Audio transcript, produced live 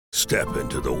Step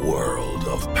into the world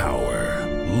of power,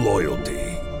 loyalty,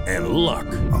 and luck.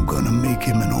 I'm gonna make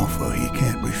him an offer he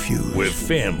can't refuse. With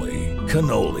family,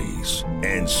 cannolis,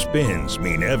 and spins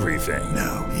mean everything.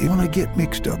 Now, you wanna get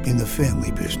mixed up in the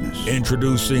family business.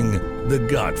 Introducing The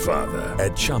Godfather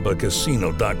at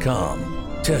ChumbaCasino.com.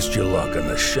 Test your luck in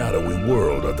the shadowy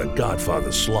world of The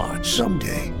Godfather slot.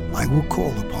 Someday, I will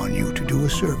call upon you to do a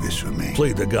service for me.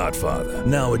 Play The Godfather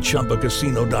now at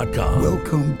ChumbaCasino.com.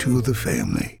 Welcome to the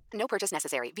family. No purchase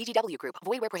necessary. VGW Group.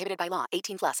 Void where prohibited by law.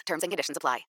 18 plus. Terms and conditions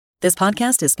apply. This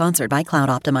podcast is sponsored by Cloud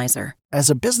Optimizer. As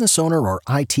a business owner or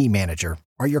IT manager,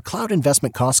 are your cloud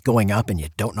investment costs going up and you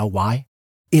don't know why?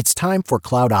 It's time for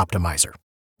Cloud Optimizer.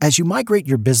 As you migrate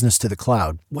your business to the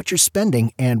cloud, what you're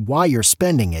spending and why you're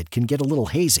spending it can get a little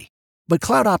hazy. But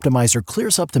Cloud Optimizer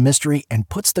clears up the mystery and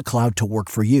puts the cloud to work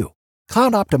for you.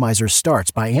 Cloud Optimizer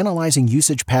starts by analyzing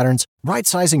usage patterns,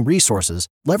 right-sizing resources,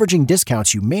 leveraging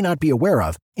discounts you may not be aware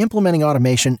of, implementing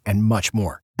automation, and much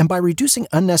more. And by reducing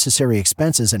unnecessary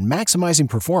expenses and maximizing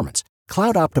performance,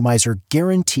 Cloud Optimizer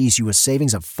guarantees you a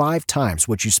savings of 5 times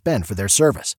what you spend for their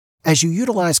service. As you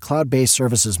utilize cloud-based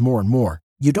services more and more,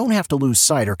 you don't have to lose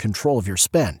sight or control of your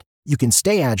spend. You can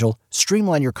stay agile,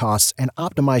 streamline your costs, and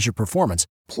optimize your performance,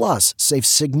 plus save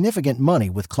significant money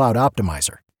with Cloud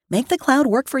Optimizer. Make the cloud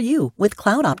work for you with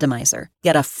Cloud Optimizer.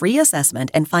 Get a free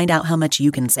assessment and find out how much you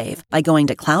can save by going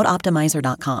to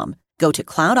cloudoptimizer.com. Go to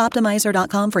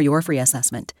cloudoptimizer.com for your free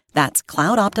assessment. That's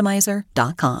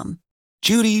cloudoptimizer.com.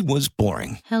 Judy was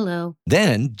boring. Hello.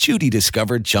 Then Judy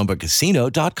discovered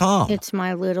ChumbaCasino.com. It's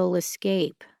my little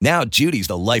escape. Now Judy's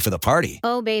the life of the party.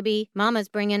 Oh, baby, mama's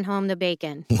bringing home the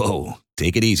bacon. Whoa,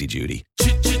 take it easy, Judy.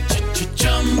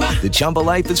 The Chumba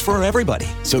life is for everybody.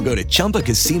 So go to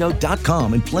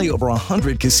ChumbaCasino.com and play over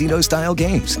 100 casino-style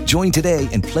games. Join today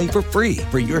and play for free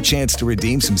for your chance to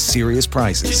redeem some serious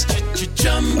prizes.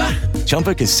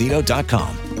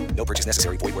 ChumbaCasino.com. No purchase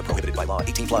necessary. Void where prohibited by law.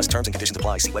 18 plus terms and conditions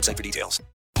apply. See website for details.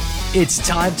 It's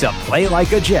time to play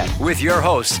like a Jet with your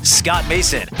host, Scott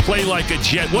Mason. Play like a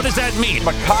Jet. What does that mean?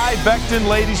 Mekhi Becton,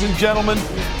 ladies and gentlemen.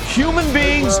 Human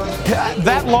beings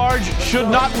that large should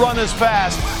not run as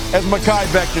fast as Mekhi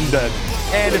Becton did.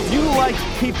 And if you like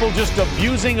people just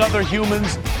abusing other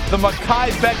humans, the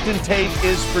Mekhi Becton tape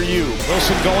is for you.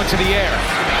 Wilson going to the air.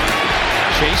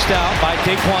 Chased out by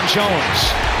Daquan Jones.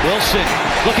 Wilson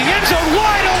looking end zone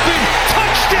wide open.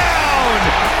 Touchdown!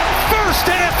 First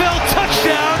NFL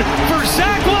touchdown for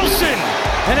Zach Wilson.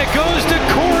 And it goes to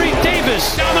Corey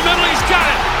Davis. Down the middle, he's got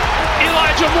it.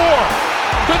 Elijah Moore.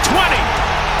 The 20.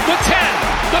 The 10.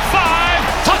 The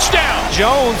 5. Touchdown.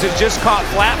 Jones is just caught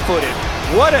flat-footed.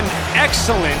 What an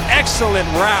excellent, excellent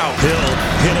route. Hill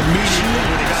hit immediately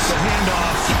when he got the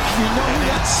handoff. You know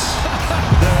that's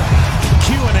the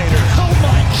Q-inator. Oh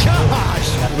my gosh.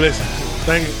 Listen,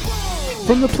 thank you.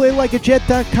 From the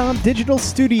PlayLikeAJet.com digital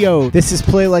studio, this is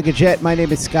Play Like a Jet. My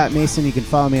name is Scott Mason. You can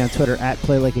follow me on Twitter at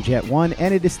PlayLikeAJet1.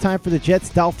 And it is time for the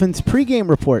Jets-Dolphins pregame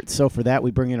report. So for that, we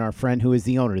bring in our friend who is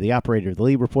the owner, the operator, the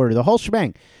lead reporter, the whole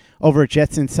shebang over at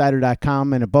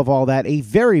JetsInsider.com. And above all that, a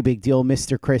very big deal,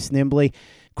 Mr. Chris Nimbley.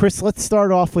 Chris, let's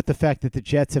start off with the fact that the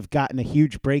Jets have gotten a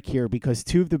huge break here because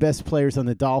two of the best players on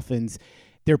the Dolphins,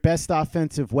 their best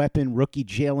offensive weapon, rookie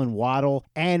Jalen Waddle,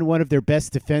 and one of their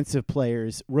best defensive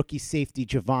players, rookie safety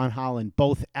Javon Holland,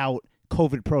 both out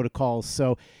COVID protocols.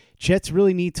 So Jets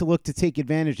really need to look to take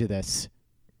advantage of this.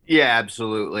 Yeah,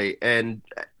 absolutely. And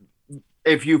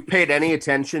if you've paid any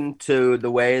attention to the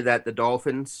way that the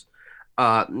Dolphins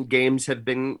games have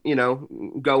been,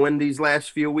 going these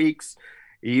last few weeks,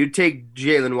 you take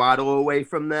Jalen Waddle away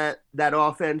from that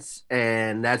offense,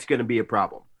 and that's going to be a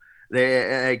problem.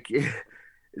 That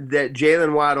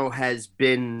Jalen Waddle has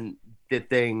been the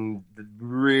thing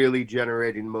really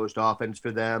generating the most offense for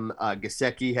them.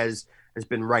 Gesicki has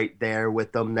been right there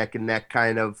with them, neck and neck,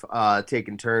 kind of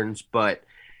taking turns. But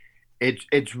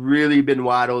it's really been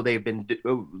Waddle. They've been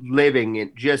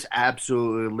just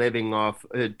absolutely living off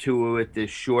Tua with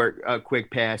this short,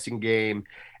 quick passing game.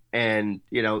 And,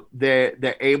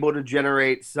 they're able to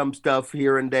generate some stuff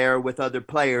here and there with other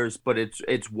players, but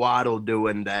it's Waddle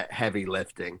doing that heavy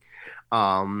lifting.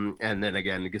 And then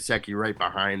again, Gesicki right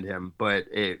behind him.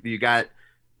 But you got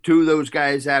two of those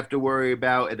guys have to worry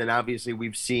about. And then obviously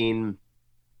we've seen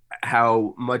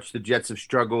how much the Jets have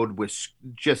struggled with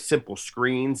just simple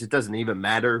screens. It doesn't even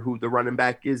matter who the running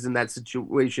back is in that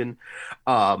situation.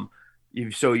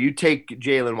 So you take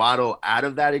Jalen Waddle out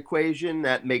of that equation,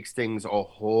 that makes things a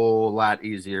whole lot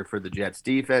easier for the Jets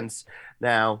defense.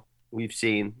 Now, we've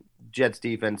seen Jets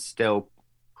defense still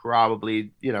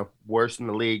worse in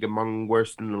the league, among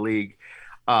worst in the league.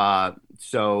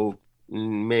 So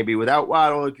maybe without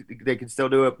Waddle they can still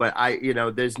do it, but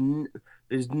there's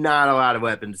not a lot of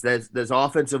weapons. This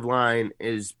offensive line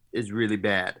is really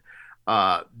bad.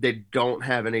 They don't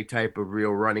have any type of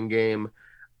real running game,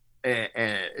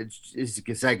 and it's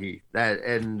Gesicki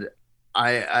and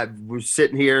I was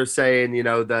sitting here saying,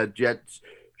 the Jets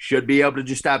should be able to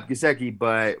just stop Gesicki,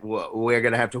 but we're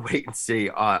gonna have to wait and see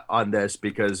on this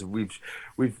because we've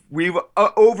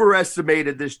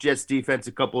overestimated this Jets defense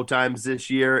a couple of times this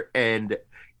year, and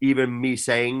even me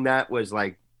saying that was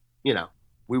like,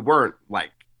 we weren't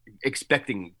like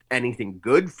expecting anything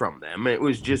good from them. It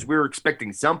was just we were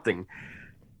expecting something.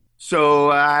 So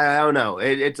I don't know.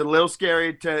 It's a little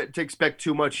scary to expect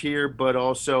too much here, but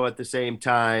also at the same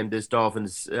time, this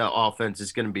Dolphins offense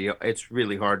is going to be. It's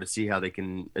really hard to see how they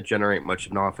can generate much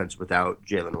of an offense without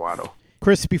Jalen Waddle.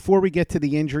 Chris, before we get to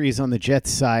the injuries on the Jets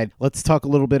side, let's talk a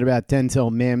little bit about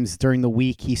Denzel Mims. During the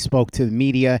week, he spoke to the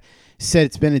media, said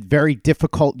it's been a very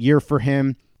difficult year for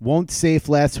him. Won't say if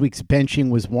last week's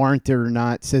benching was warranted or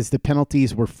not. Says the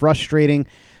penalties were frustrating.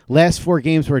 Last 4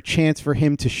 games were a chance for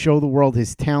him to show the world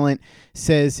his talent.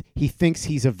 Says he thinks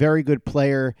he's a very good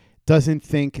player, doesn't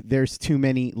think there's too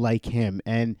many like him.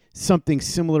 And something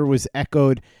similar was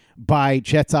echoed by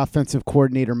Jets offensive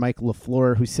coordinator Mike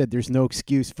LaFleur, who said there's no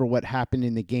excuse for what happened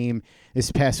in the game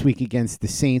this past week against the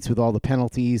Saints with all the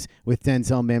penalties with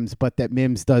Denzel Mims, but that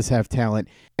Mims does have talent,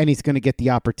 and he's going to get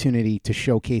the opportunity to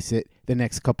showcase it the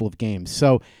next couple of games.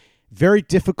 So very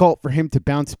difficult for him to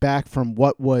bounce back from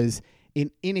what was an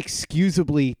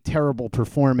inexcusably terrible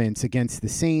performance against the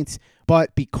Saints,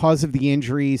 but because of the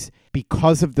injuries,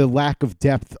 because of the lack of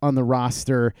depth on the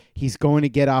roster, he's going to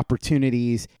get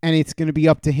opportunities, and it's going to be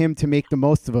up to him to make the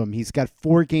most of them. He's got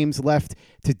 4 games left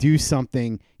to do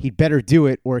something. He'd better do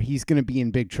it, or he's going to be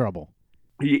in big trouble.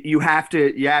 You have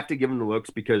to give him the looks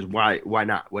because why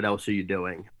not? What else are you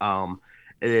doing?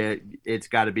 It's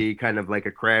got to be kind of like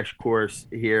a crash course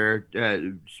here.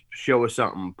 Show us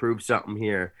something, prove something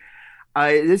here.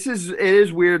 It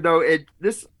is weird though.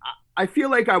 I feel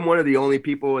like I'm one of the only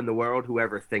people in the world who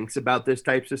ever thinks about this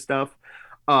types of stuff.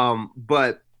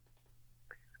 But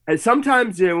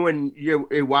sometimes when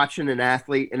you're watching an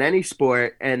athlete in any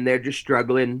sport and they're just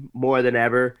struggling more than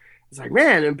ever, it's like,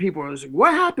 man, and people are like,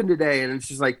 what happened today? And it's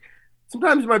just like,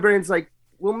 sometimes my brain's like,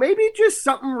 well, maybe just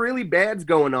something really bad's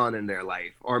going on in their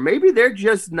life, or maybe they're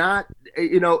just not,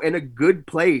 in a good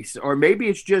place, or maybe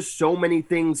it's just so many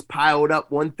things piled up,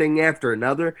 one thing after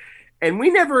another. And we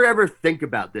never ever think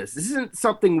about this. This isn't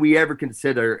something we ever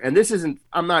consider. And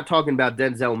I'm not talking about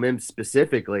Denzel Mims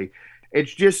specifically.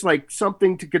 It's just like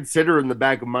something to consider in the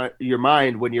back of your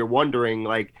mind when you're wondering,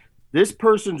 like, this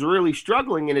person's really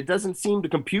struggling and it doesn't seem to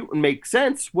compute and make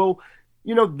sense. Well,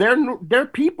 they're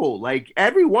people. Like,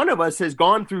 every one of us has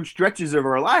gone through stretches of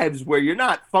our lives where you're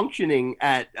not functioning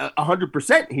at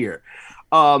 100% here.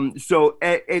 So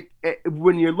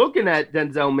when you're looking at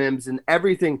Denzel Mims and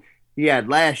everything he had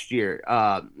last year,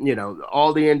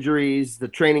 all the injuries, the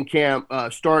training camp,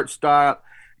 start, stop,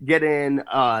 get in,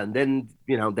 and then,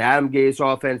 the Adam Gase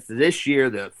offense this year,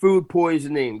 the food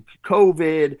poisoning,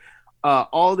 COVID,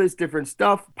 all this different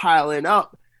stuff piling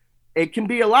up, it can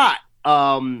be a lot.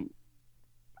 But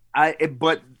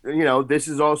this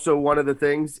is also one of the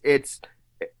things. It's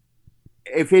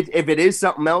if it is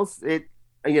something else, it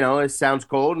sounds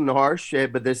cold and harsh,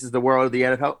 but this is the world of the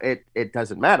NFL. It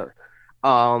doesn't matter.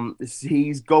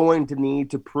 He's going to need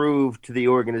to prove to the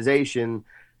organization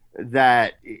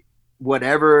that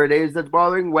whatever it is that's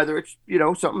bothering, whether it's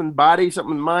something in body,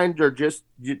 something in mind, or just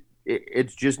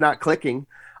it's just not clicking.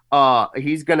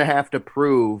 He's going to have to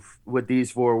prove with these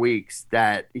 4 weeks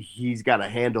that he's got a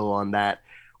handle on that.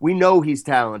 We know he's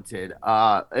talented.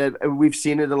 We've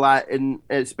seen it a lot,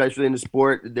 especially in the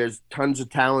sport. There's tons of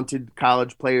talented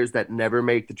college players that never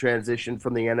make the transition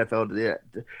from the NFL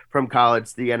from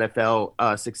college to the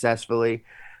NFL successfully.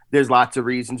 There's lots of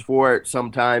reasons for it.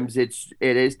 Sometimes it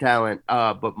is talent,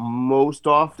 but most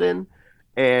often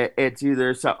it's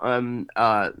either something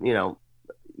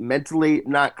mentally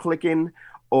not clicking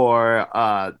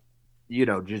or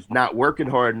just not working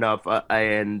hard enough,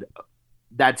 and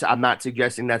I'm not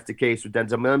suggesting that's the case with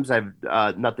Denzel Mims. I have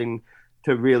nothing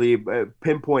to really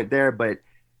pinpoint there, but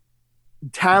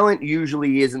talent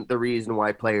usually isn't the reason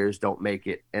why players don't make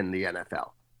it in the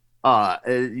NFL.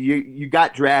 You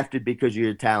got drafted because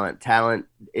you're talent. Talent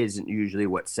isn't usually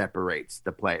what separates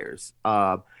the players.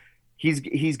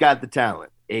 He's got the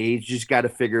talent. He's just got to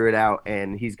figure it out,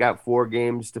 and he's got 4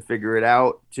 games to figure it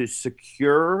out to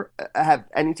have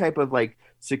any type of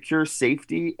secure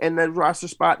safety in the roster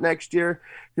spot next year,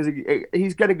 because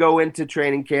he's going to go into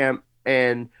training camp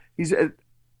and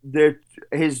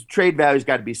his trade value's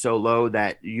got to be so low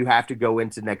that you have to go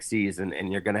into next season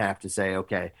and you're going to have to say,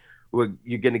 okay,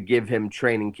 you're going to give him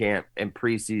training camp and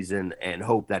preseason and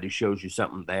hope that he shows you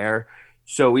something there.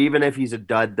 So even if he's a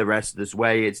dud the rest of this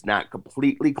way, it's not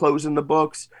completely closing the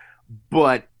books,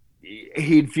 but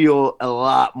he'd feel a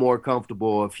lot more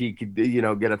comfortable if he could,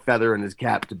 get a feather in his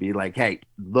cap to be like, hey,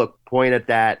 look, point at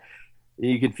that.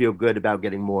 You can feel good about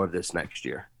getting more of this next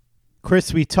year.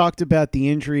 Chris, we talked about the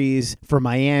injuries for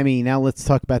Miami. Now let's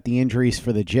talk about the injuries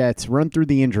for the Jets. Run through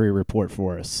the injury report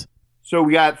for us. So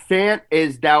we got Fant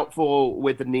is doubtful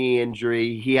with a knee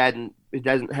injury. He hasn't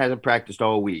practiced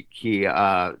all week.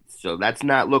 So that's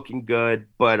not looking good.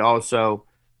 But also,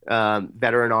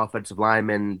 veteran offensive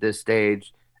lineman this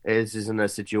stage isn't a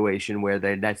situation where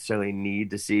they necessarily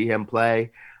need to see him play.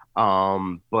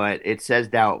 But it says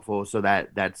doubtful, so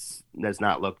that's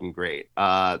not looking great.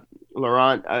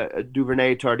 Laurent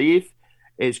Duvernay-Tardif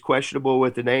is questionable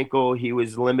with an ankle. He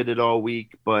was limited all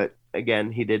week, but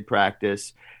again, he did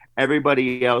practice.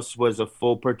 Everybody else was a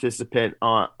full participant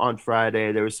on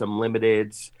Friday. There was some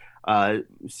limiteds.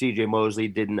 CJ Mosley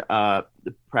didn't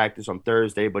practice on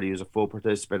Thursday, but he was a full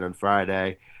participant on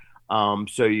Friday.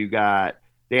 So you got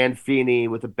Dan Feeney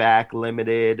with a back,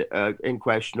 limited and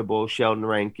questionable. Sheldon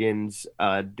Rankins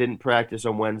didn't practice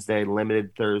on Wednesday,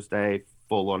 limited Thursday,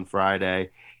 full on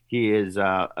Friday. He is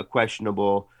a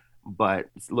questionable, but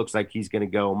it looks like he's going to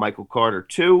go. Michael Carter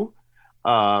 2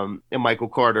 and Michael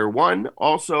Carter 1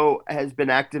 also has been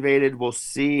activated. We'll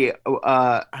see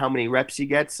how many reps he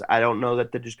gets. I don't know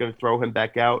that they're just going to throw him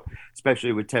back out,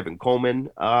 especially with Tevin Coleman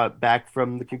back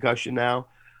from the concussion now.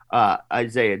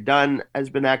 Isaiah Dunn has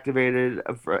been activated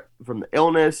from the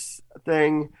illness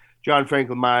thing. John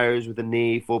Franklin Myers with a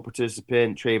knee, full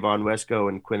participant. Trayvon Wesco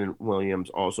and Quinton Williams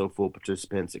also full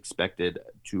participants expected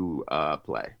to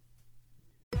play.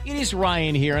 It is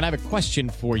Ryan here, and I have a question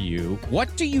for you.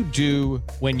 What do you do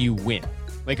when you win?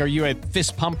 Like, are you a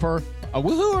fist pumper, a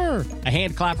woohooer, a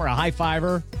hand clapper, a high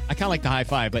fiver? I kind of like the high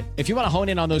five, but if you want to hone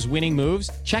in on those winning moves,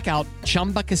 check out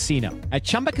Chumba Casino. At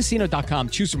ChumbaCasino.com,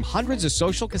 choose from hundreds of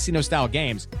social casino-style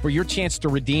games for your chance to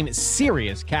redeem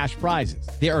serious cash prizes.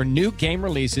 There are new game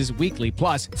releases weekly,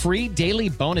 plus free daily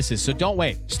bonuses. So don't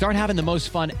wait. Start having the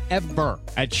most fun ever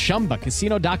at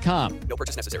ChumbaCasino.com. No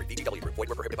purchase necessary. VGW. Void where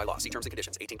prohibited by law. See terms and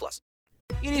conditions. 18+.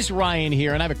 It is Ryan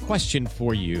here, and I have a question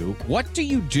for you. What do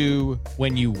you do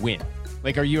when you win?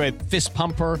 Like, are you a fist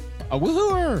pumper, a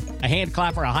woohooer, a hand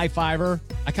clapper, a high fiver?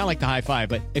 I kind of like the high five,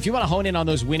 but if you want to hone in on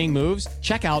those winning moves,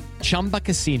 check out Chumba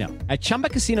Casino. At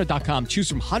ChumbaCasino.com, choose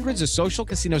from hundreds of social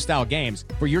casino-style games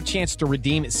for your chance to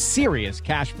redeem serious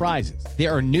cash prizes.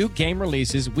 There are new game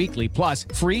releases weekly, plus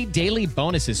free daily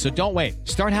bonuses. So don't wait.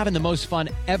 Start having the most fun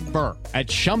ever at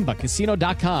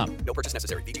ChumbaCasino.com. No purchase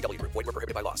necessary. VGW. Void where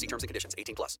prohibited by law. See terms and conditions.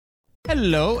 18+.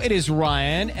 Hello, it is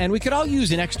Ryan, and we could all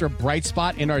use an extra bright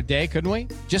spot in our day, couldn't we?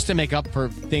 Just to make up for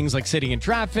things like sitting in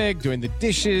traffic, doing the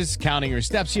dishes, counting your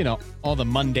steps, all the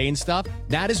mundane stuff.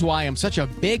 That is why I'm such a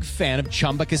big fan of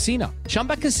Chumba Casino.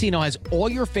 Chumba Casino has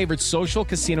all your favorite social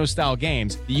casino-style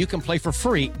games that you can play for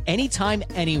free anytime,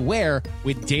 anywhere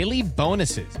with daily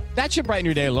bonuses. That should brighten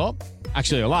your day a little.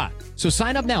 Actually, a lot. So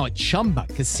sign up now at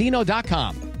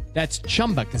ChumbaCasino.com. That's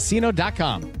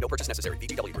ChumbaCasino.com. No purchase necessary.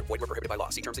 VGW. Void where prohibited by law.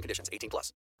 See terms and conditions.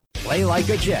 18+. Play like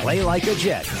a Jet. Play like a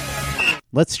Jet.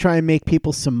 Let's try and make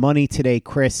people some money today,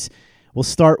 Chris. We'll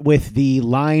start with the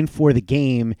line for the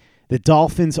game. The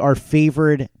Dolphins are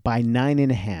favored by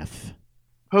 9.5.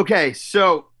 Okay,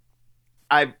 so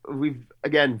we've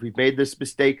made this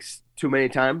mistakes too many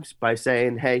times by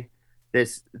saying, hey,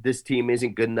 this team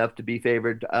isn't good enough to be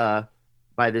favored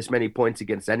by this many points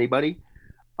against anybody.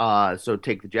 So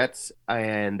take the Jets,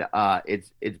 and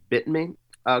it's bitten me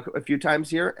a few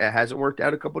times here. It hasn't worked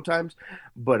out a couple times,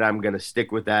 but I'm going to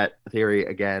stick with that theory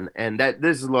again. And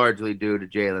this is largely due to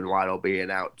Jalen Waddle being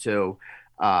out too.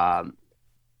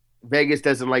 Vegas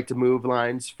doesn't like to move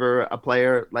lines for a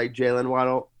player like Jalen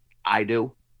Waddle. I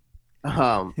do.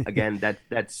 Again,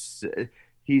 that's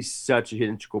he's such an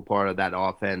integral part of that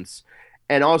offense.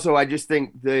 And also, I just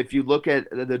think that if you look at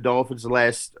the Dolphins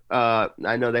last, I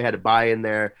know they had a bye in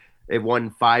there. They won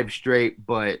 5 straight,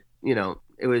 but,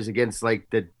 it was against, like,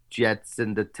 the Jets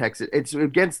and the Texans. It's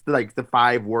against, like, the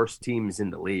 5 worst teams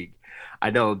in the league. I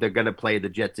know they're going to play the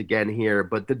Jets again here,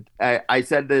 but I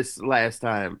said this last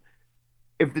time.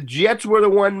 If the Jets were the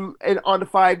one on the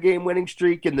 5-game winning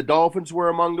streak and the Dolphins were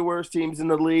among the worst teams in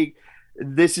the league,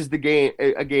 this is a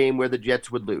game where the Jets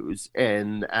would lose.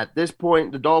 And at this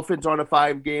point, the Dolphins on a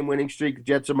 5-game winning streak, the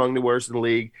Jets among the worst in the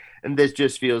league, and this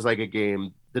just feels like a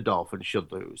game the Dolphins should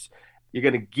lose. You're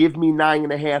going to give me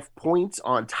 9.5 points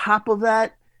on top of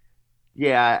that?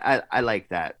 Yeah, I like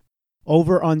that.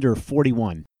 Over under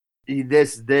 41.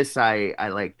 This I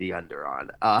like the under on.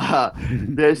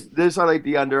 This I like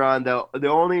the under on. The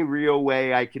only real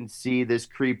way I can see this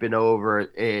creeping over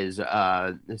is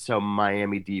some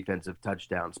Miami defensive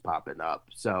touchdowns popping up.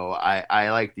 So I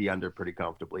like the under pretty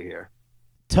comfortably here.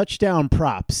 Touchdown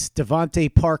props.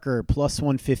 Devontae Parker plus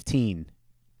 115.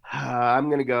 I'm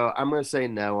gonna say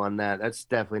no on that. That's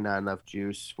definitely not enough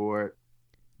juice for it.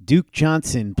 Duke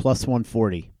Johnson plus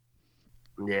 140.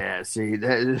 Yeah, see,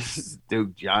 that is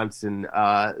Duke Johnson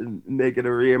making a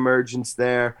reemergence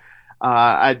there.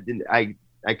 I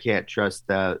can't trust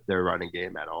their running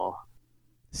game at all.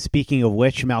 Speaking of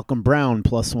which, Malcolm Brown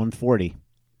plus 140.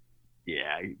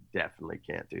 Yeah, I definitely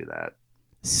can't do that.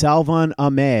 Salvon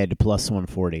Ahmed plus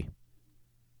 140.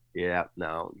 Yeah,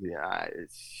 no, yeah,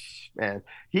 man,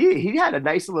 he had a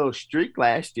nice little streak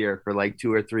last year for like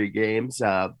 2 or 3 games,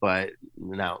 but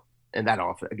no. And that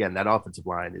offensive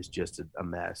line is just a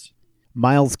mess.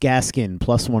 Myles Gaskin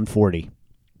plus 140.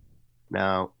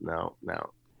 No.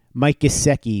 Mike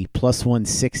Gesicki plus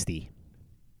 160.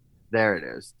 There it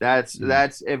is.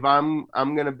 That's if I'm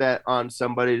gonna bet on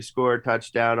somebody to score a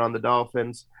touchdown on the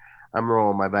Dolphins, I'm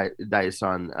rolling my dice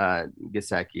on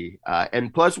Gesicki.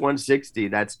 And plus 160.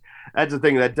 That's the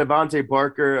thing. That Devontae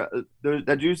Parker,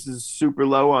 that juice is super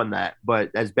low on that.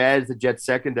 But as bad as the Jets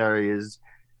secondary is,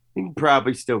 you can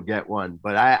probably still get one,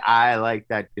 but I like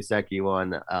that Gesicki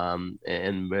one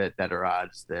and with better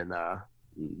odds than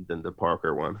the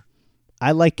Parker one.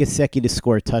 I like Gesicki to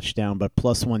score a touchdown, but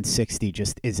plus 160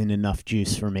 just isn't enough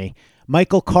juice for me.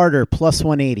 Michael Carter plus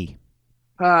 180.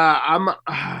 I'm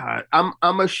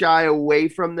a shy away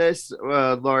from this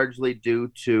largely due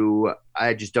to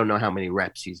I just don't know how many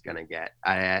reps he's gonna get.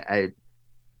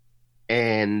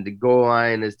 And the goal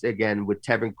line is, again, with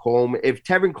Tevin Coleman. If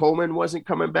Tevin Coleman wasn't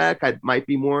coming back, I might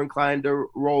be more inclined to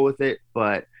roll with it.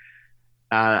 But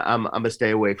I'm going to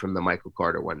stay away from the Michael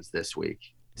Carter ones this week.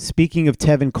 Speaking of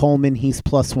Tevin Coleman, he's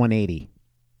plus 180.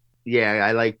 Yeah,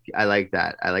 I like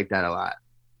that. I like that a lot.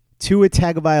 Tua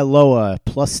Tagovailoa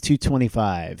plus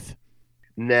 225.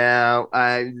 Now,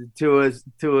 Tua's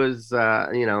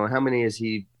how many has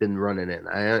he been running in?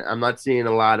 I'm not seeing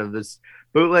a lot of this.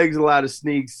 Bootlegs, a lot of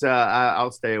sneaks.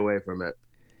 I'll stay away from it.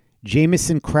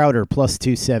 Jamison Crowder plus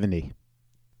 270.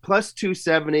 Plus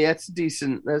 270. That's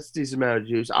decent. That's a decent amount of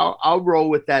juice. I'll roll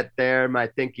with that there. My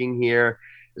thinking here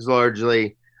is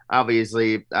largely,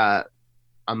 obviously,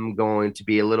 I'm going to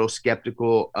be a little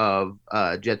skeptical of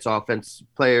Jets offense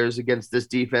players against this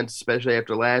defense, especially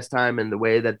after last time and the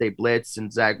way that they blitz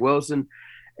and Zach Wilson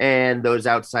and those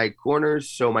outside corners.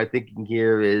 So my thinking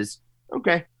here is,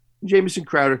 okay, Jamison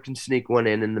Crowder can sneak one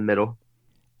in the middle.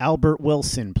 Albert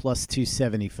Wilson plus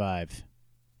 275.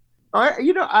 All right,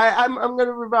 I'm going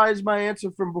to revise my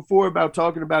answer from before about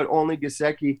talking about only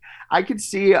Gesicki. I could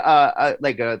see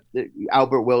like a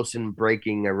Albert Wilson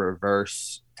breaking a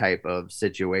reverse type of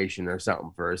situation or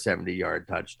something for a 70-yard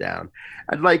touchdown.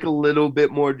 I'd like a little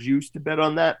bit more juice to bet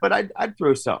on that, but I'd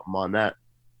throw something on that.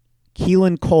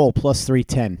 Keelan Cole plus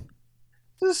 310.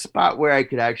 This is a spot where I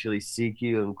could actually see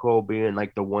Keelan Cole being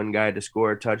like the one guy to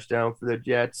score a touchdown for the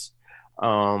Jets.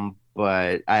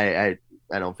 But I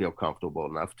don't feel comfortable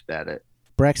enough to bet it.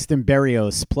 Braxton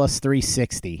Berrios plus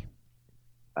 360.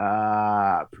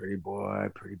 Pretty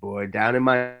boy. Down in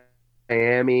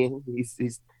Miami. He's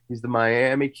the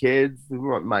Miami kid,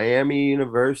 Miami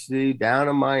University, down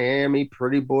in Miami.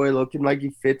 Pretty boy looking like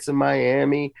he fits in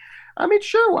Miami. I mean,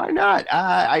 sure, why not?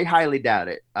 I highly doubt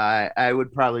it. I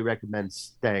would probably recommend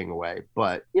staying away.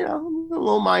 But, a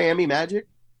little Miami magic.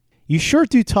 You sure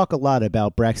do talk a lot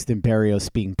about Braxton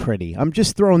Berrios being pretty. I'm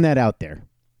just throwing that out there.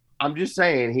 I'm just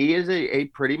saying he is a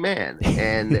pretty man,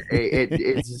 and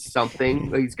it's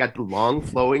something. He's got the long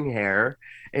flowing hair.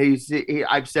 And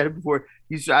I've said it before.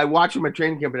 I watch him at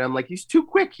training camp, and I'm like, he's too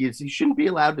quick. He shouldn't be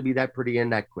allowed to be that pretty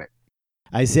and that quick.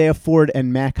 Isaiah Ford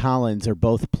and Mac Hollins are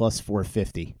both plus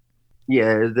 450.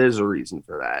 Yeah, there's a reason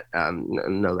for that.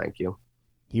 No, thank you.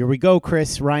 Here we go,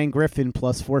 Chris. Ryan Griffin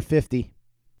plus 450.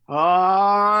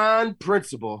 On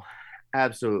principle,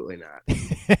 absolutely not.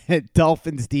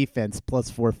 Dolphins defense plus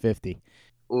 450.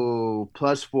 Ooh,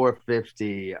 plus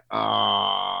 450.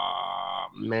 Oh,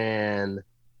 man.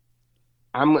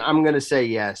 I'm gonna say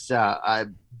yes. Zach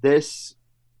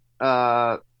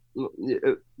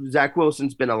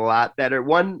Wilson's been a lot better.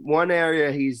 One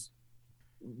area he's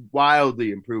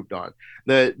wildly improved on.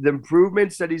 The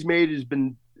improvements that he's made has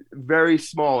been very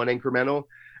small and incremental,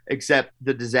 except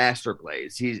the disaster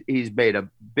plays. He's made a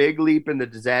big leap in the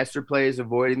disaster plays,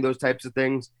 avoiding those types of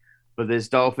things. But this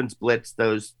Dolphins blitz,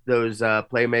 those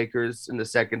playmakers in the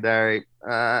secondary,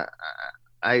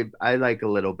 I like a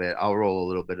little bit. I'll roll a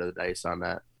little bit of the dice on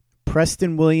that.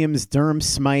 Preston Williams, Durham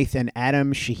Smythe, and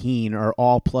Adam Shaheen are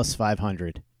all plus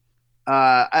 500.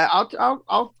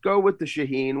 I'll go with the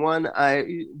Shaheen one.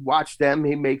 I watch them.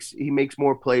 He makes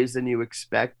more plays than you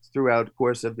expect throughout the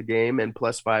course of the game, and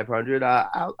plus 500.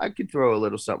 I could throw a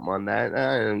little something on that.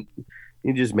 And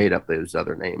you just made up those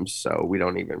other names, so we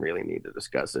don't even really need to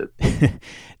discuss it.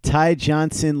 Ty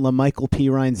Johnson, LaMichael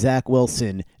Pirine, Zach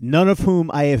Wilson, none of whom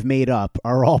I have made up,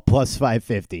 are all plus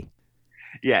 550.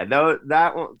 Yeah, no,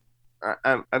 that one.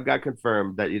 I've got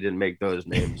confirmed that you didn't make those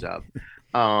names up.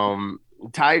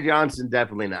 Ty Johnson,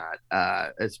 definitely not.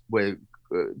 It's with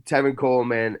Tevin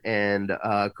Coleman and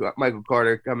Michael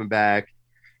Carter coming back,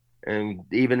 and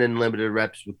even in limited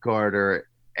reps with Carter.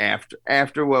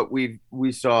 After what we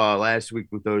saw last week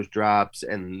with those drops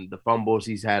and the fumbles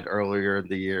he's had earlier in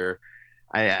the year,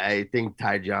 I think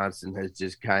Ty Johnson has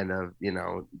just kind of,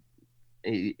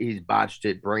 he's botched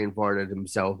it, brain farted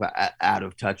himself out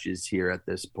of touches here at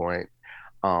this point.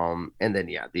 And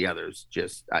then, the others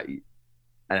just,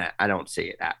 I don't see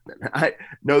it happening. I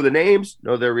know the names,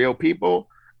 know they're real people,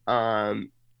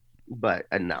 but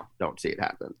no, don't see it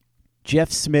happen.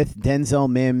 Jeff Smith, Denzel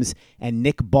Mims, and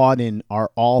Nick Bawden are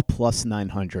all plus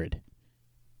 900.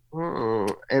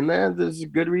 And then there's a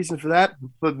good reason for that,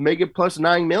 but make it plus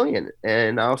 9 million,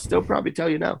 and I'll still probably tell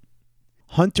you no.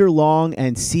 Hunter Long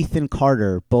and Cethan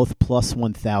Carter, both plus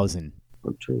 1,000.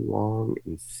 Hunter Long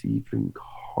and Cethan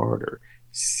Carter.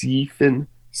 Cethan,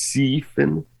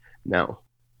 no.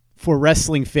 For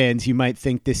wrestling fans, you might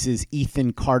think this is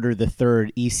Ethan Carter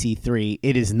III, EC3.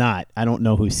 It is not. I don't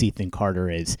know who Cethan Carter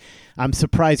is. I'm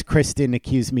surprised Chris didn't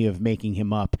accuse me of making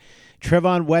him up.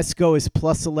 Trevon Wesco is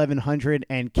plus 1,100,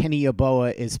 and Kenny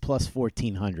Yeboah is plus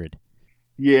 1,400.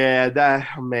 Yeah,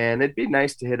 it'd be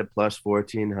nice to hit a plus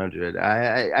 1,400.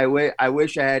 I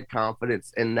wish I had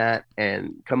confidence in that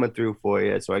and coming through for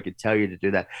you so I could tell you to do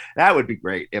that. That would be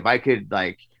great. If I could,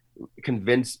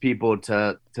 convince people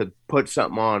to put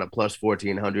something on a plus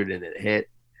 1,400 and it hit,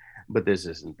 but this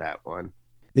isn't that one.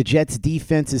 The Jets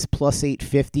defense is plus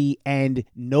 850, and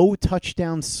no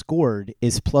touchdowns scored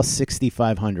is plus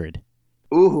 6,500.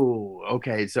 Ooh,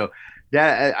 okay. So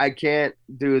that I can't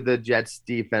do the Jets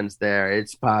defense there.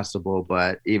 It's possible,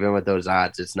 but even with those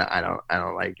odds, it's not. I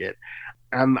don't like it.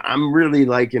 I'm really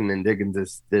liking and digging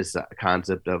this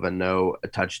concept of a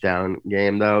touchdown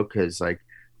game though, because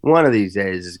one of these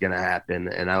days is going to happen,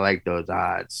 and I like those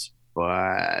odds,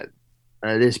 but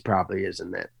this probably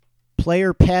isn't it.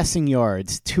 Player passing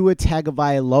yards, Tua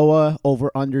Tagovailoa over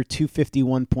under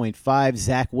 251.5,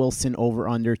 Zach Wilson over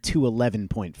under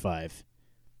 211.5.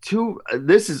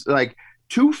 This is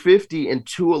 250 and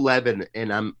 211,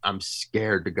 and I'm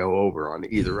scared to go over on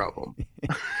either of them.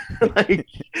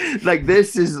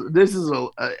 This is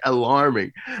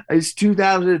alarming. It's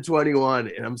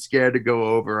 2021, and I'm scared to go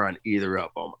over on either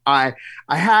of them. I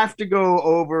have to go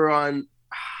over on.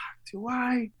 Do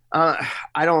I?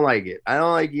 I don't like it. I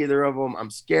don't like either of them. I'm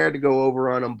scared to go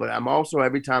over on them, but I'm also,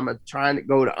 every time I'm trying to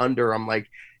go to under, I'm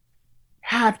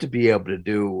have to be able to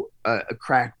do a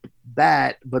crack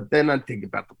that. But then I think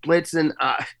about the blitzing.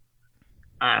 I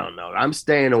don't know. I'm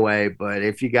staying away, but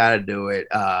if you got to do it,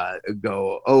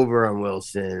 go over on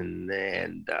Wilson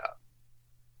and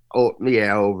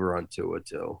over on Tua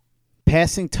too.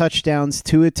 Passing touchdowns,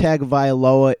 Tua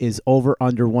Tagovailoa is over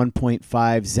under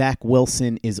 1.5. Zach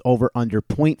Wilson is over under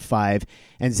 0.5.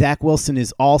 And Zach Wilson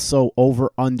is also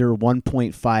over under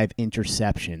 1.5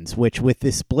 interceptions, which with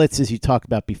this blitz, as you talked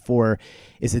about before,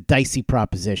 is a dicey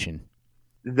proposition.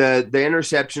 The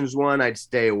interceptions one I'd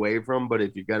stay away from, but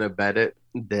if you're gonna bet it,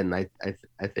 then I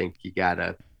think you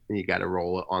gotta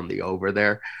roll it on the over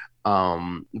there.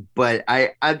 But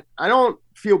I don't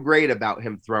feel great about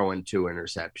him throwing 2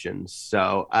 interceptions.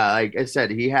 So like I said,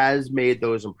 he has made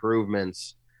those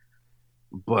improvements,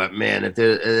 but man, if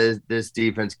this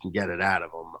defense can get it out of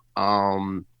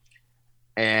him.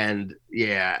 And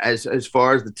yeah, as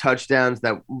far as the touchdowns,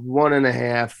 that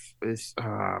 1.5 is,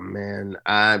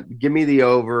 give me the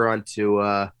over on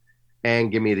Tua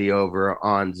and give me the over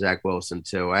on Zach Wilson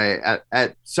too.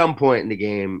 At some point in the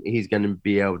game, he's going to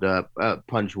be able to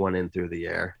punch one in through the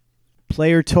air.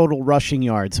 Player total rushing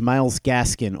yards, Myles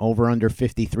Gaskin over under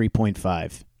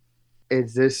 53.5.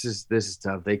 This is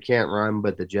tough. They can't run,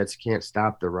 but the Jets can't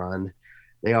stop the run.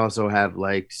 They also have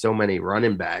so many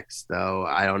running backs, though.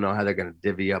 I don't know how they're going to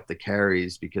divvy up the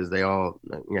carries because they all,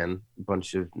 again, a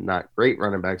bunch of not great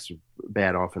running backs with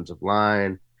bad offensive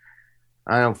line.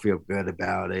 I don't feel good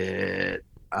about it.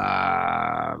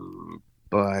 But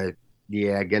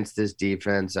yeah, against this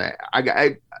defense,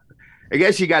 I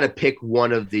guess you got to pick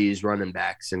one of these running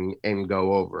backs and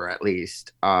go over at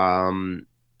least.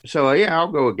 So, yeah,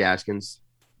 I'll go with Gaskins.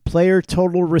 Player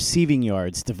total receiving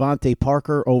yards. Devontae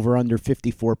Parker over under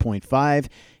 54.5.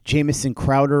 Jamison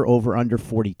Crowder over under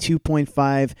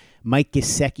 42.5. Mike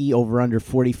Gesicki over under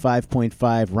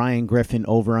 45.5. Ryan Griffin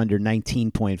over under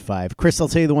 19.5. Chris, I'll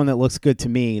tell you the one that looks good to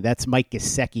me. That's Mike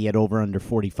Gesicki at over under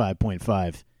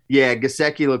 45.5. Yeah,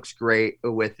 Gesicki looks great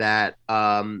with that.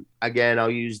 Again,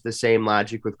 I'll use the same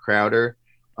logic with Crowder.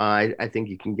 I think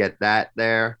you can get that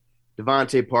there.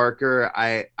 Devontae Parker,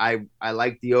 I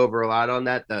like the over a lot on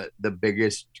that. The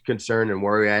biggest concern and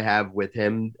worry I have with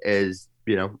him is,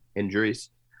 injuries.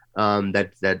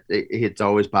 That it's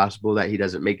always possible that he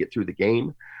doesn't make it through the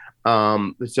game.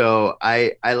 So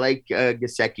I like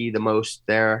Gesicki the most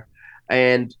there.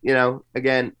 And,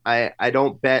 again, I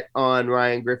don't bet on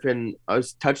Ryan Griffin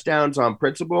touchdowns on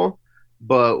principle,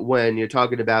 but when you're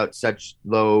talking about such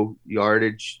low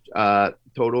yardage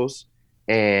totals,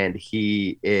 and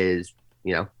he is,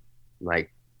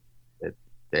 like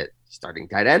the starting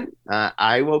tight end,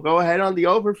 I will go ahead on the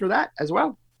over for that as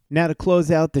well. Now to close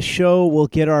out the show, we'll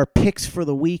get our picks for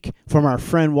the week from our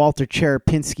friend Walter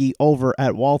Cherepinsky over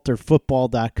at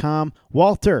walterfootball.com.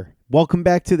 Walter, welcome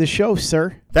back to the show,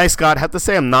 sir. Thanks, Scott. I have to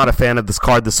say I'm not a fan of this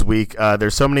card this week.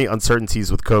 There's so many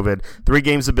uncertainties with COVID. 3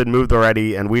 games have been moved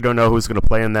already, and we don't know who's going to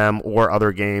play in them or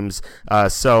other games.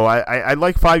 So I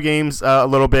like 5 games a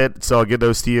little bit, so I'll give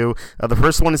those to you. The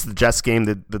first one is the Jets game.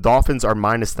 The Dolphins are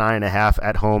minus 9.5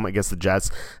 at home against the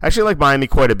Jets. I actually like Miami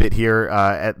quite a bit here.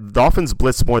 The Dolphins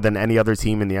blitz more than any other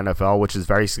team in the NFL, which is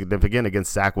very significant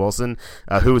against Zach Wilson,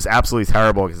 who is absolutely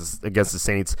terrible against the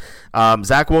Saints.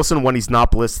 Zach Wilson, when he's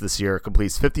not blitzed this year,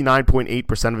 completes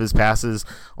 59.8% of his passes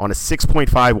on a 6.5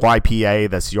 YPA.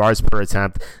 That's yards per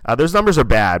attempt. Those numbers are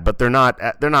bad, but they're not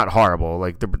horrible.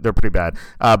 Like they're pretty bad.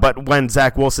 But when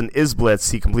Zach Wilson is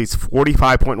blitzed, he completes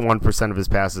 45.1% of his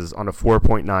passes on a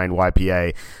 4.9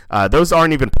 YPA. Those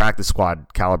aren't even practice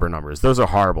squad caliber numbers. Those are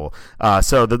horrible.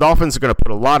 So the Dolphins are going to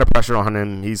put a lot of pressure on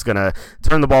him. He's going to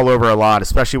turn the ball over a lot,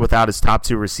 especially without his top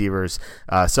 2 receivers.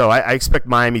 So I expect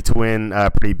Miami to win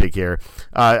pretty big here.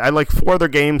 I like 4 other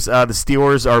games. The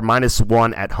Steelers are minus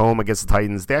 1 at home against the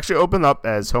Titans. They actually opened up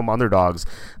as home underdogs.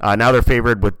 Now they're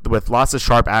favored with lots of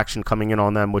sharp action coming in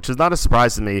on them, which is not a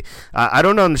surprise to me. I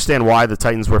don't understand why the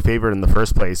Titans were favored in the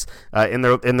first place. In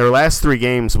their last 3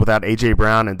 games without A.J.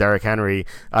 Brown and Derrick Henry,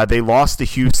 they lost to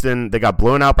Houston. They got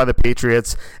blown out by the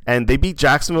Patriots, and they beat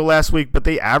Jacksonville last week, but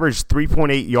they averaged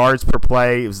 3.8 yards per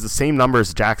play. It was the same number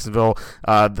as Jacksonville.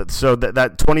 So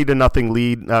that 20-0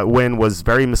 lead win was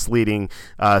very misleading.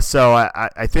 So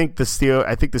I think the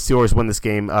Steelers win this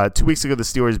game. 2 weeks ago, the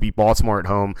Steelers beat Baltimore at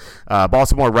home.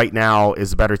 Baltimore right now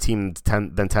is a better team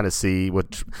than Tennessee,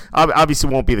 which obviously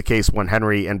won't be the case when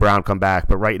Henry and Brown come back.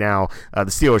 But right now, the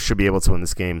Steelers should be able to win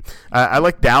this game. I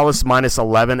like Dallas minus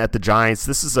 11 at the Giants.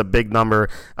 This is a big number,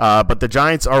 but the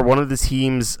Giants are one of the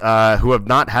teams who have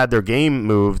not had their game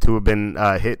moved, who have been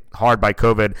hit hard by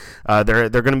COVID. They're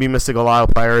going to be missing a lot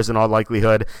of players in all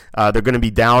likelihood. They're going to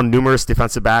be down numerous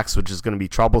defensive backs, which is going to be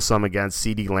troublesome against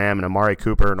CeeDee Lamb and Amari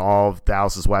Cooper and all of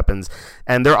Dallas's weapons.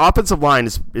 And their offensive line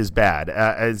is bad.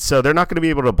 And so they're not going to be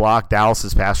able to block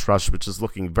Dallas's pass rush, which is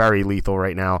looking very lethal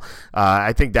right now.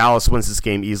 I think Dallas wins this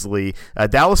game easily.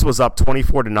 Dallas was up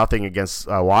 24-0 against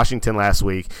Washington last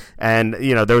week, and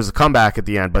there was a comeback at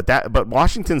the end. But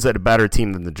Washington's a better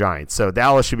team than the Giants, so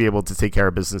Dallas should be able to take care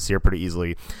of business here pretty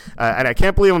easily. And I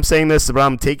can't believe I'm saying this, but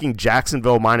I'm taking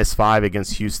Jacksonville minus 5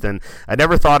 against Houston. I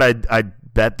never thought I'd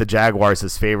bet the Jaguars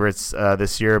as favorites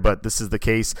this year, but this is the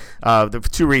case. There are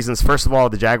 2 reasons. First of all,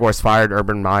 the Jaguars fired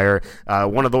Urban Meyer,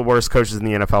 one of the worst coaches in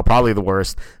the NFL, probably the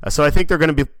worst. So I think they're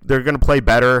going to play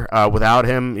better without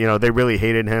him. They really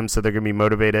hated him, so they're going to be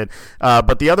motivated.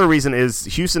 But the other reason is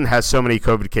Houston has so many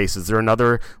COVID cases. They're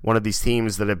another one of these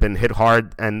teams that have been hit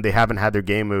hard and they haven't had their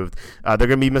game moved. They're going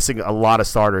to be missing a lot of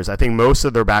starters. I think most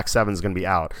of their back 7 is going to be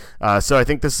out. So I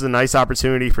think this is a nice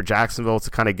opportunity for Jacksonville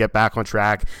to kind of get back on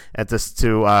track and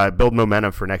to build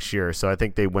momentum for next year. So I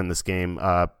think they win this game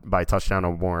by a touchdown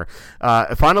or more.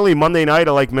 Finally, Monday night,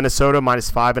 I like Minnesota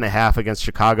minus 5.5 against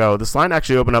Chicago. This line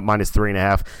actually opened up minus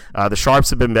 3.5. The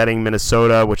Sharps have been betting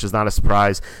Minnesota, which is not a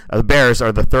surprise. The Bears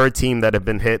are the 3rd team that have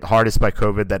been hit hardest by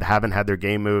COVID that haven't had their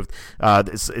game moved.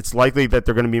 It's likely that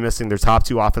they're going to be missing their top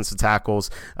 2 offensive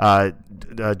tackles.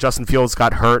 Justin Fields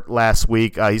got hurt last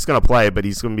week. He's going to play, but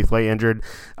he's going to be play injured.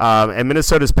 And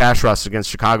Minnesota's pass rush against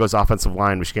Chicago's offensive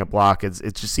line, which can't block,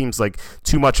 It just seems like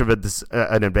too much of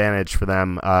an advantage for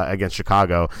them against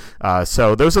Chicago.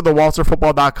 So those are the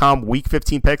WalterFootball.com Week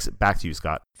 15 picks. Back to you,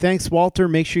 Scott. Thanks, Walter.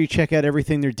 Make sure you check out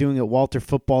everything they're doing at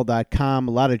WalterFootball.com.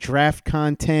 A lot of draft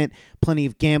content, plenty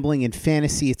of gambling and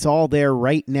fantasy. It's all there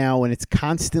right now, and it's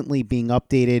constantly being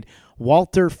updated.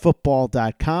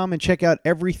 WalterFootball.com, and check out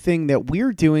everything that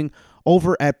we're doing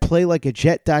over at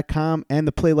PlayLikeAJet.com and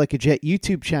the Play Like a Jet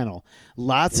YouTube channel.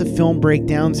 Lots of film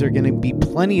breakdowns. There are going to be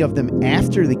plenty of them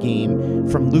after the game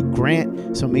from Luke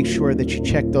Grant, so make sure that you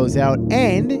check those out.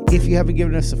 And if you haven't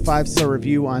given us a 5-star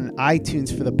review on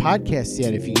iTunes for the podcast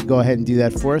yet, if you could go ahead and do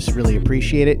that for us, really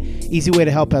appreciate it. Easy way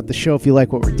to help out the show if you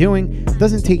like what we're doing.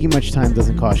 Doesn't take you much time,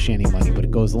 doesn't cost you any money, but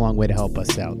it goes a long way to help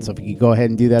us out. So if you could go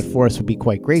ahead and do that for us, we'd be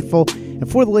quite grateful. And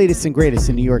for the latest and greatest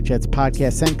in New York Jets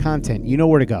podcasts and content, you know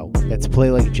where to go. That's Play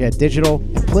Like a Jet Digital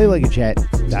and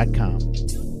PlayLikeAJet.com.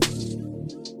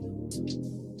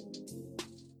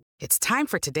 It's time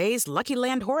for today's Lucky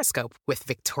Land horoscope with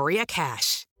Victoria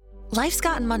Cash. Life's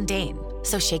gotten mundane,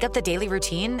 so shake up the daily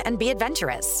routine and be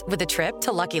adventurous with a trip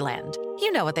to Lucky Land.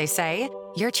 You know what they say,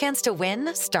 your chance to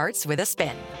win starts with a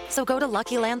spin. So go to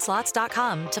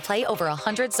LuckyLandSlots.com to play over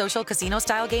 100 social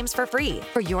casino-style games for free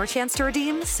for your chance to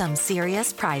redeem some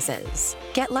serious prizes.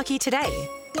 Get lucky today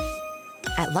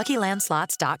at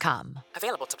LuckyLandSlots.com.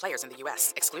 Available to players in the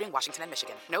U.S., excluding Washington and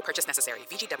Michigan. No purchase necessary.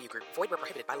 VGW Group. Void where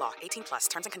prohibited by law. 18+.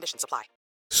 Terms and conditions apply.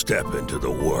 Step into the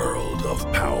world of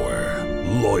power,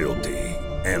 loyalty,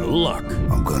 and luck.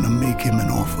 I'm gonna make him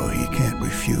an offer he can't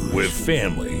refuse. With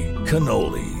family,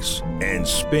 cannolis, and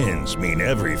spins mean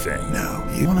everything. Now,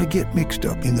 you wanna get mixed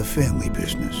up in the family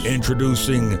business.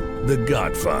 Introducing The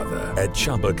Godfather at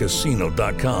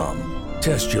ChumbaCasino.com.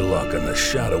 Test your luck in the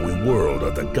shadowy world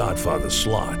of The Godfather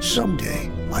slot. Someday,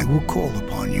 I will call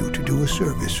upon you to do a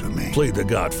service for me. Play The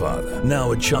Godfather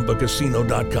now at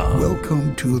ChumbaCasino.com.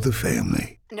 Welcome to the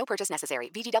family. No purchase necessary.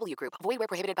 VGW Group. Void where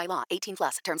prohibited by law.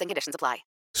 18+. Terms and conditions apply.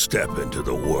 Step into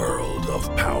the world of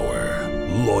power,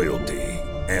 loyalty,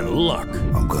 and luck.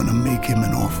 I'm gonna make him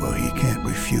an offer he can't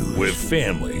refuse. With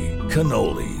family,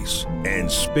 cannolis, and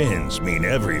spins mean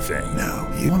everything. Now,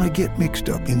 you wanna get mixed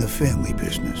up in the family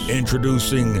business.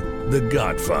 Introducing The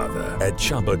Godfather at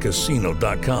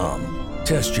ChumbaCasino.com.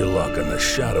 Test your luck in the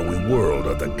shadowy world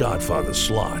of The Godfather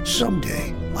slot.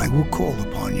 Someday, I will call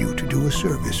upon you to do a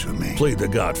service for me. Play The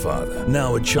Godfather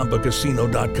now at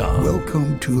ChumbaCasino.com.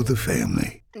 Welcome to the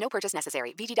family. No purchase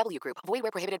necessary. VGW Group. Void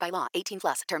where prohibited by law.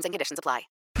 18+. Terms and conditions apply.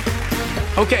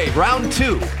 Okay, round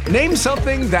two. Name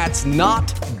something that's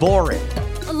not boring.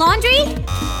 A laundry?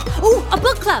 Ooh, a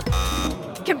book club.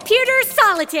 Computer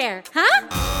solitaire, huh?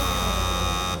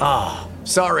 Ah,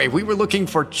 sorry, we were looking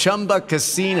for Chumba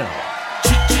Casino.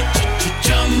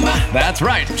 That's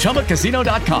right,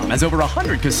 ChumbaCasino.com has over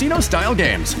 100 casino-style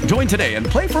games. Join today and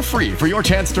play for free for your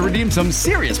chance to redeem some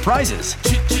serious prizes.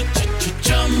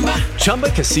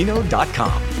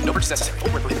 ChumbaCasino.com. No purchase necessary.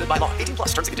 Void where prohibited by law. 18+.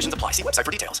 Terms and conditions apply. See website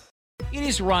for details. It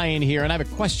is Ryan here, and I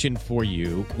have a question for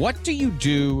you. What do you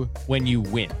do when you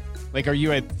win? Like, are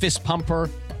you a fist pumper,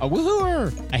 a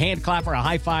woohooer, a hand clapper, a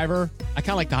high fiver? I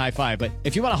kind of like the high five, but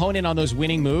if you want to hone in on those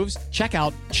winning moves, check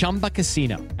out Chumba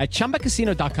Casino. At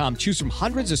ChumbaCasino.com, choose from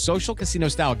hundreds of social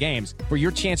casino-style games for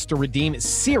your chance to redeem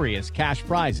serious cash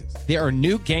prizes. There are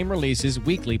new game releases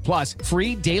weekly, plus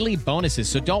free daily bonuses.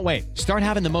 So don't wait. Start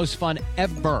having the most fun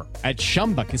ever at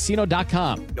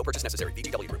ChumbaCasino.com. No purchase necessary.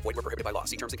 VGW Group. Void where prohibited by law.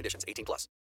 See terms and conditions. 18+.